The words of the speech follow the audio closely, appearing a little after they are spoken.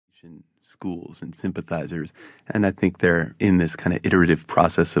schools and sympathizers, and I think they're in this kind of iterative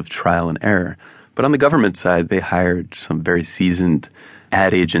process of trial and error. But on the government side, they hired some very seasoned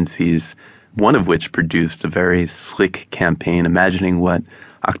ad agencies, one of which produced a very slick campaign imagining what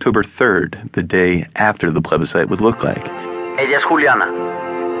October 3rd, the day after the plebiscite, would look like. Ella es Juliana.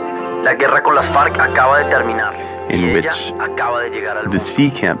 La guerra con las FARC acaba de terminar. In which the C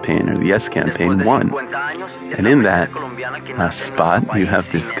campaign, or the yes campaign, won. And in that spot, you have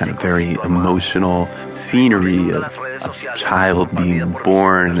this kind of very emotional scenery of a child being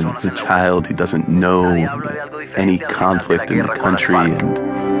born, and it's a child who doesn't know any conflict in the country. And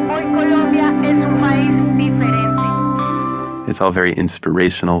it's all very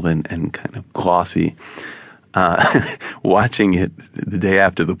inspirational and kind of glossy. Watching it the day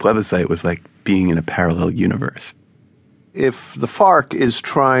after the plebiscite was like being in a parallel universe. If the FARC is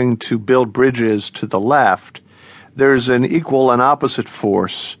trying to build bridges to the left, there's an equal and opposite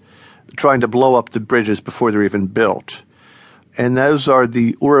force trying to blow up the bridges before they're even built. And those are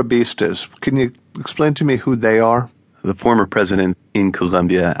the Uribistas. Can you explain to me who they are? The former president in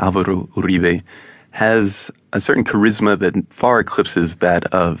Colombia, Álvaro Uribe, has a certain charisma that far eclipses that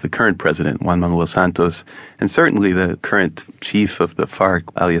of the current president, Juan Manuel Santos, and certainly the current chief of the FARC,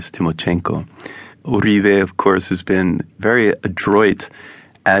 alias Timochenko. Uribe, of course, has been very adroit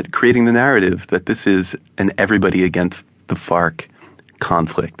at creating the narrative that this is an everybody against the FARC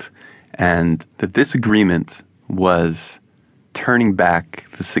conflict, and that this agreement was turning back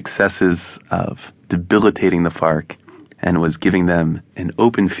the successes of debilitating the FARC and was giving them an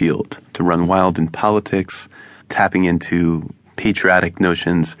open field to run wild in politics, tapping into patriotic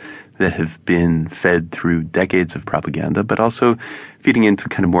notions that have been fed through decades of propaganda, but also feeding into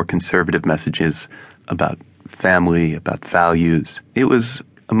kind of more conservative messages about family, about values. It was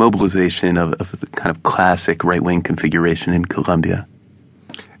a mobilization of the kind of classic right-wing configuration in Colombia.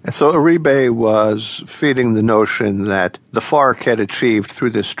 So Uribe was feeding the notion that the FARC had achieved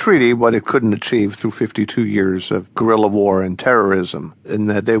through this treaty what it couldn't achieve through 52 years of guerrilla war and terrorism, and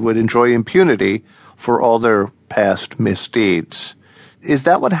that they would enjoy impunity for all their past misdeeds. Is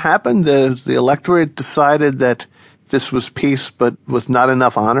that what happened? The electorate decided that this was peace, but with not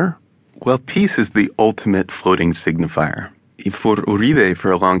enough honor? Well, peace is the ultimate floating signifier. For Uribe,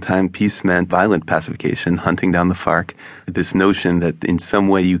 for a long time, peace meant violent pacification, hunting down the FARC. This notion that in some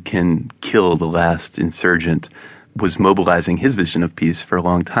way you can kill the last insurgent was mobilizing his vision of peace for a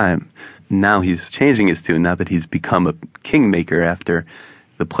long time. Now he's changing his tune, now that he's become a kingmaker after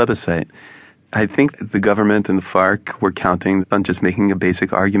the plebiscite. I think the government and the FARC were counting on just making a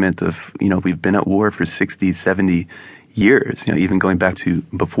basic argument of, we've been at war for 60, 70 years, even going back to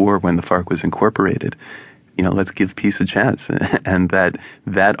before when the FARC was incorporated. Let's give peace a chance. And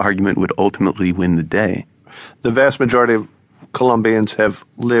that argument would ultimately win the day. The vast majority of Colombians have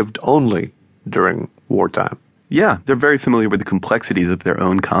lived only during wartime. Yeah, they're very familiar with the complexities of their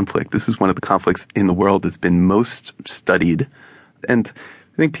own conflict. This is one of the conflicts in the world that's been most studied. And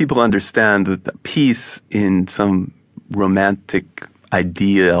I think people understand that peace in some romantic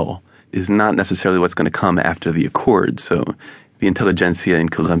ideal is not necessarily what's going to come after the accord. So the intelligentsia in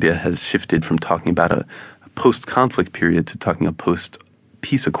Colombia has shifted from talking about a post-conflict period to talking a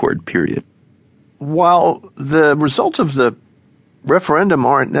post-peace accord period. While the results of the referendum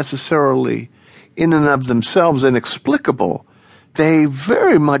aren't necessarily in and of themselves inexplicable, they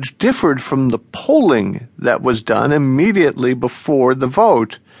very much differed from the polling that was done immediately before the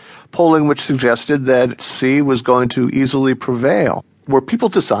vote, polling which suggested that C was going to easily prevail. Were people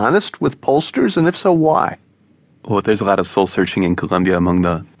dishonest with pollsters, and if so, why? Well, there's a lot of soul-searching in Colombia among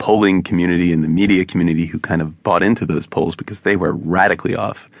the polling community and the media community who kind of bought into those polls because they were radically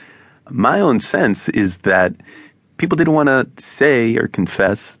off. My own sense is that people didn't want to say or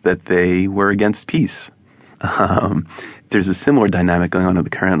confess that they were against peace. There's a similar dynamic going on in the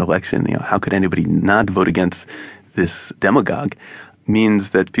current election. How could anybody not vote against this demagogue? Means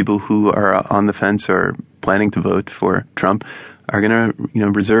that people who are on the fence or planning to vote for Trump are going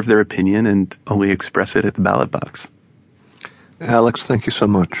to, reserve their opinion and only express it at the ballot box. Alex, thank you so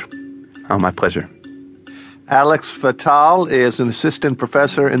much. Oh, my pleasure. Alex Fattal is an assistant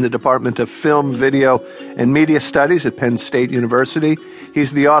professor in the Department of Film, Video, and Media Studies at Penn State University.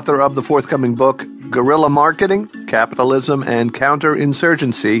 He's the author of the forthcoming book, Guerrilla Marketing, Capitalism and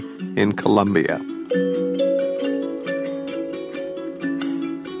Counterinsurgency in Colombia.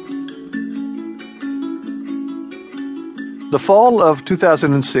 The fall of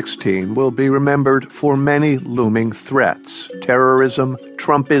 2016 will be remembered for many looming threats: terrorism,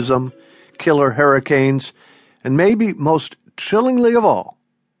 Trumpism, killer hurricanes, and maybe most chillingly of all,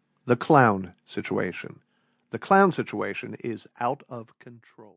 the clown situation. The clown situation is out of control.